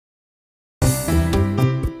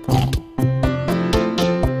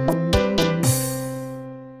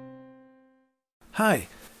Hi,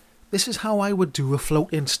 this is how I would do a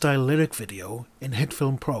float-in style lyric video in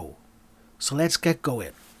HitFilm Pro. So let's get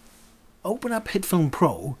going. Open up HitFilm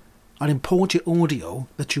Pro and import your audio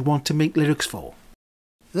that you want to make lyrics for.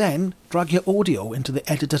 Then drag your audio into the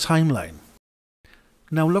editor timeline.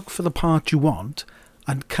 Now look for the part you want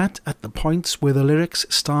and cut at the points where the lyrics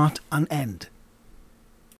start and end.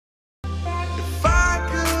 If I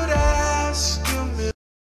could ask a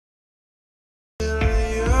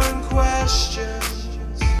million questions.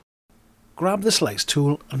 Grab the slice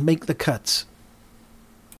tool and make the cuts.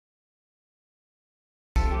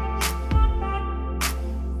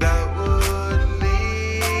 That would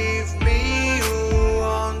leave me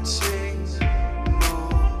wanting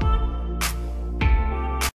more.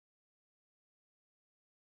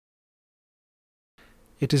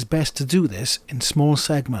 It is best to do this in small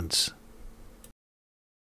segments.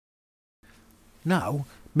 Now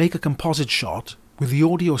make a composite shot with the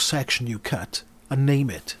audio section you cut and name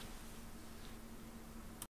it.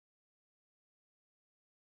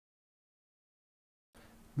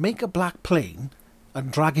 Make a black plane and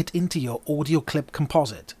drag it into your audio clip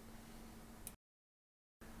composite.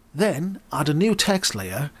 Then add a new text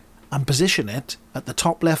layer and position it at the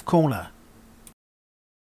top left corner.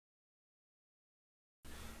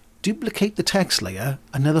 Duplicate the text layer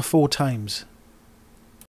another 4 times.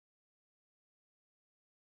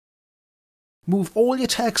 Move all your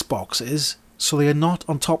text boxes so they are not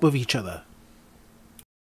on top of each other.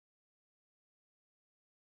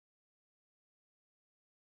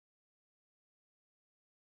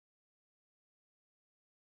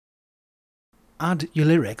 Add your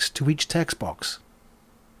lyrics to each text box.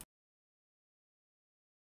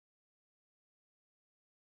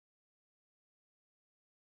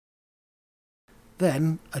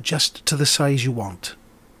 Then adjust to the size you want.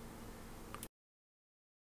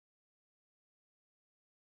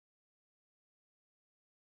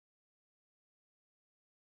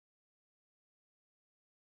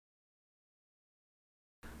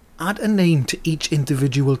 Add a name to each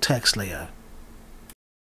individual text layer.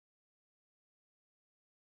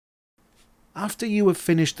 After you have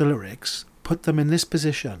finished the lyrics, put them in this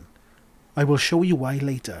position. I will show you why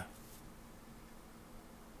later.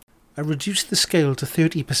 I reduce the scale to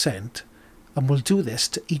 30% and will do this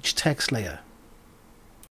to each text layer.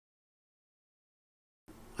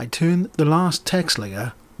 I turn the last text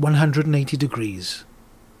layer 180 degrees.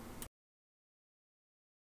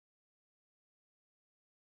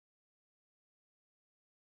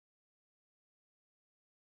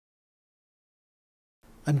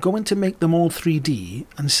 I'm going to make them all 3D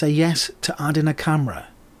and say yes to add in a camera.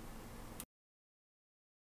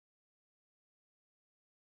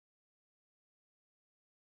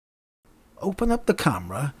 Open up the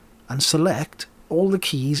camera and select all the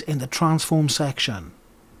keys in the transform section.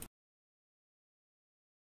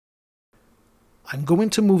 I'm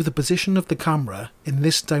going to move the position of the camera in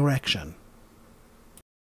this direction.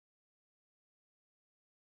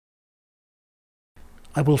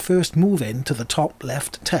 I will first move into the top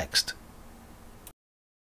left text.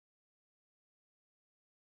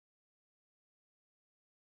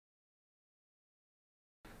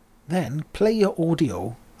 Then play your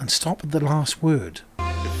audio and stop at the last word.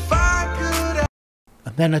 If I could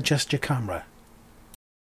And then adjust your camera.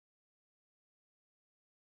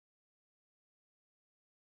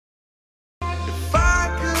 If I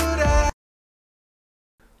could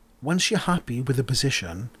Once you're happy with the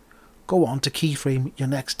position, go on to keyframe your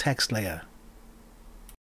next text layer.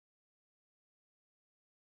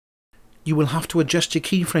 You will have to adjust your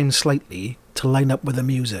keyframe slightly to line up with the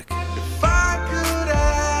music. If I could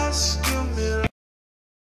ask a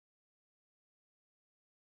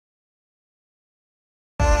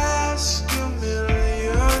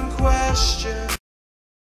million questions.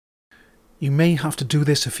 You may have to do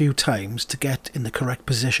this a few times to get in the correct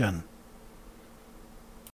position.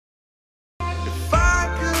 If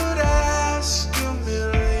I could ask a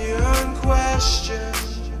million questions.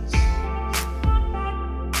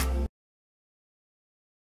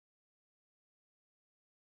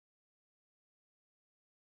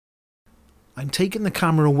 I'm taking the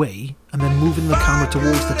camera away and then moving the camera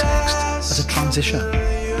towards the text as a transition.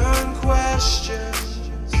 Million questions.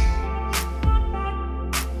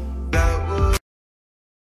 That would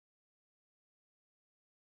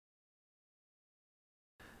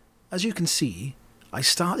As you can see, I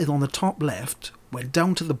started on the top left, went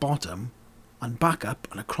down to the bottom, and back up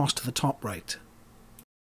and across to the top right.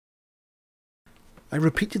 I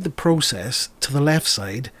repeated the process to the left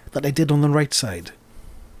side that I did on the right side.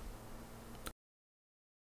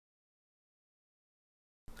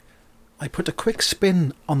 I put a quick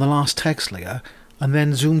spin on the last text layer and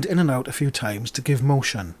then zoomed in and out a few times to give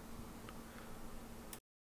motion.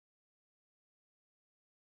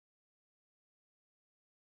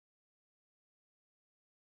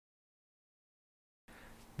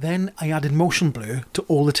 Then I added motion blur to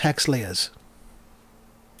all the text layers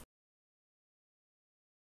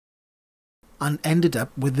and ended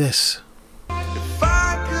up with this. If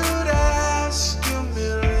I could ask a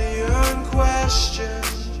million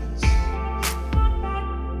questions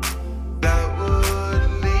that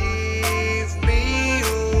would leave me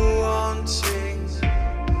wanting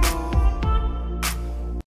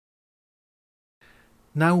more.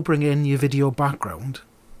 Now bring in your video background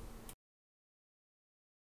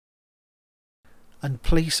and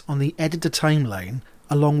place on the editor timeline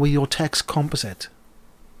along with your text composite.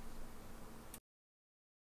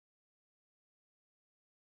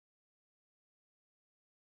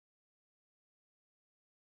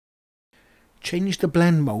 Change the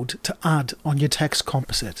blend mode to add on your text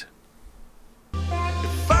composite.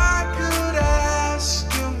 If I could ask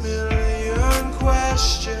a million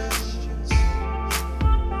questions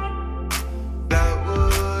that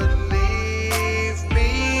would leave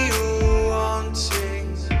me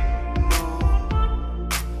wanting more.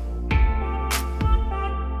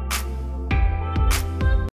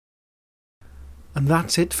 And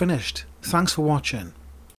that's it finished. Thanks for watching.